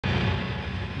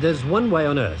There's one way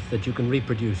on Earth that you can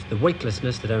reproduce the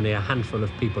weightlessness that only a handful of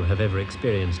people have ever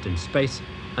experienced in space,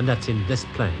 and that's in this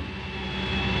plane.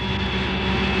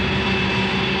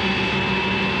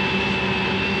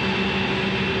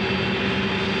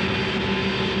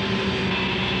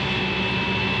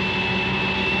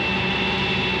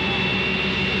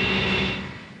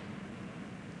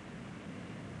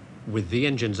 With the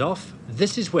engines off,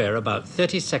 this is where about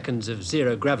 30 seconds of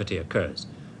zero gravity occurs.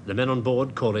 The men on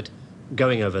board call it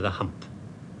going over the hump.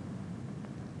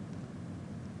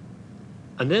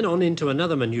 And then on into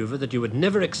another maneuver that you would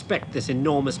never expect this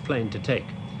enormous plane to take,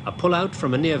 a pull-out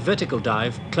from a near vertical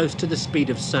dive close to the speed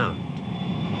of sound.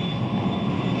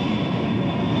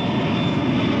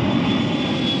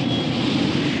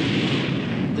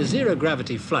 The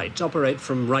zero-gravity flights operate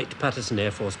from Wright-Patterson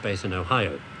Air Force Base in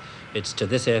Ohio. It's to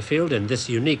this airfield in this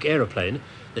unique aeroplane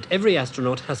that every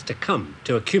astronaut has to come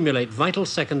to accumulate vital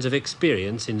seconds of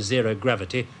experience in zero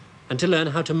gravity and to learn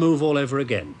how to move all over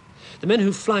again. The men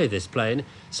who fly this plane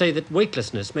say that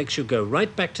weightlessness makes you go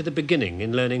right back to the beginning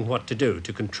in learning what to do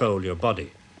to control your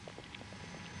body.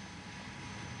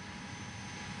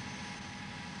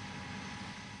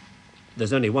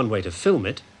 There's only one way to film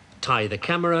it: tie the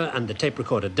camera and the tape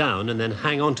recorder down and then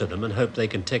hang onto them and hope they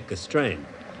can take the strain.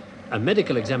 A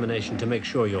medical examination to make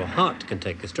sure your heart can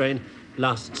take the strain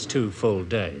lasts 2 full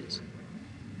days.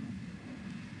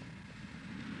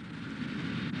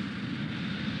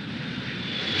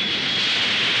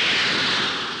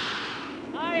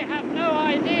 I have no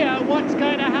idea what's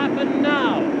going to happen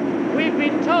now. We've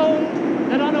been told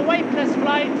that on a weightless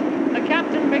flight, the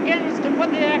captain begins to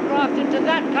put the aircraft into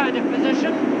that kind of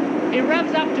position. He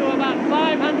revs up to about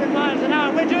 500 miles an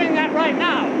hour. We're doing that right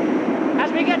now.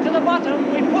 As we get to the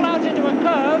bottom, we pull out into a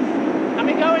curve and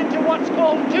we go into what's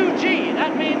called 2G.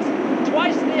 That means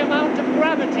twice the amount of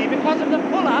gravity. Because of the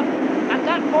pull-up, at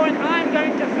that point I'm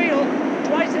going to feel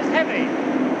twice as heavy.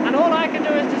 And all I can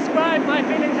do is describe my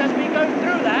feelings as we go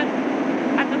through that.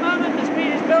 At the moment, the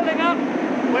speed is building up.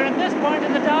 We're at this point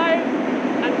in the dive,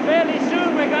 and fairly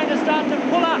soon we're going to start to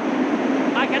pull up.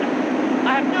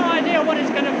 I have no idea what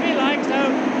it's going to feel like, so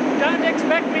don't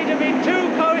expect me to be too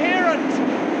coherent.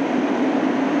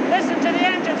 Listen to the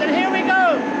engines, and here we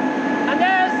go. And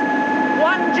there's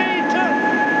 1G2.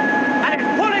 And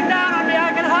it's pulling down on me.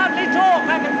 I can hardly talk.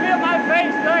 I can feel my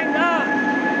face going down.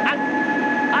 And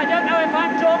I don't know if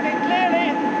I'm talking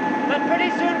clearly, but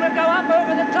pretty soon we'll go up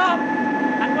over the top.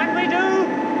 And when we do,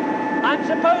 I'm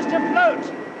supposed to float.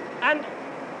 And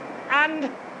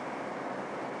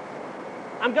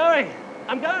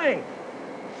I'm going.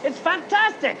 It's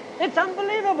fantastic. It's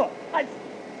unbelievable.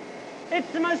 It's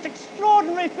the most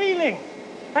extraordinary feeling.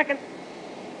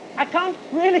 I can't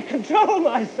really control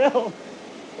myself.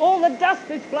 All the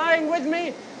dust is flying with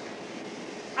me.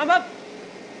 I'm up.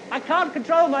 I can't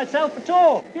control myself at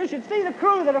all. You should see the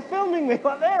crew that are filming me,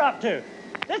 what they're up to.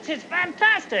 This is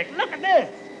fantastic. Look at this.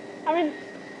 I mean,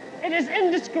 it is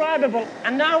indescribable.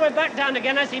 And now we're back down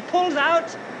again as he pulls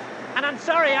out. And I'm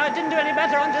sorry, I didn't do any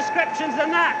better on descriptions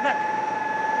than that, but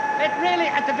it really,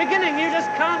 at the beginning, you just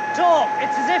can't talk.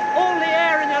 It's as if all the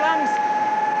air in your lungs,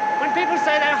 when people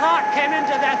say their heart came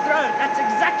into their throat, that's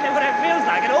exactly what it feels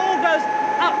like. It all goes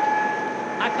up.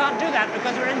 I can't do that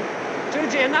because we're in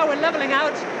 2G, and now we're leveling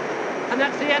out, and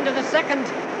that's the end of the second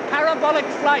parabolic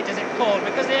flight, as it's called,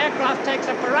 because the aircraft takes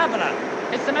a parabola.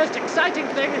 It's the most exciting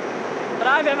thing that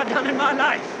I've ever done in my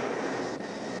life.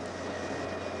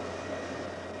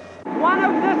 One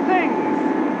of the things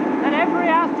that every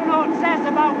astronaut says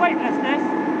about weightlessness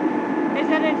is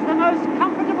that it's the most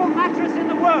comfortable mattress in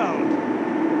the world.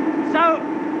 So,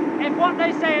 if what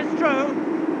they say is true,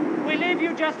 we leave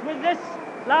you just with this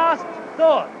last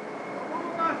thought.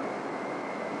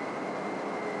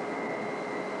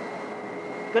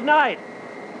 Good night.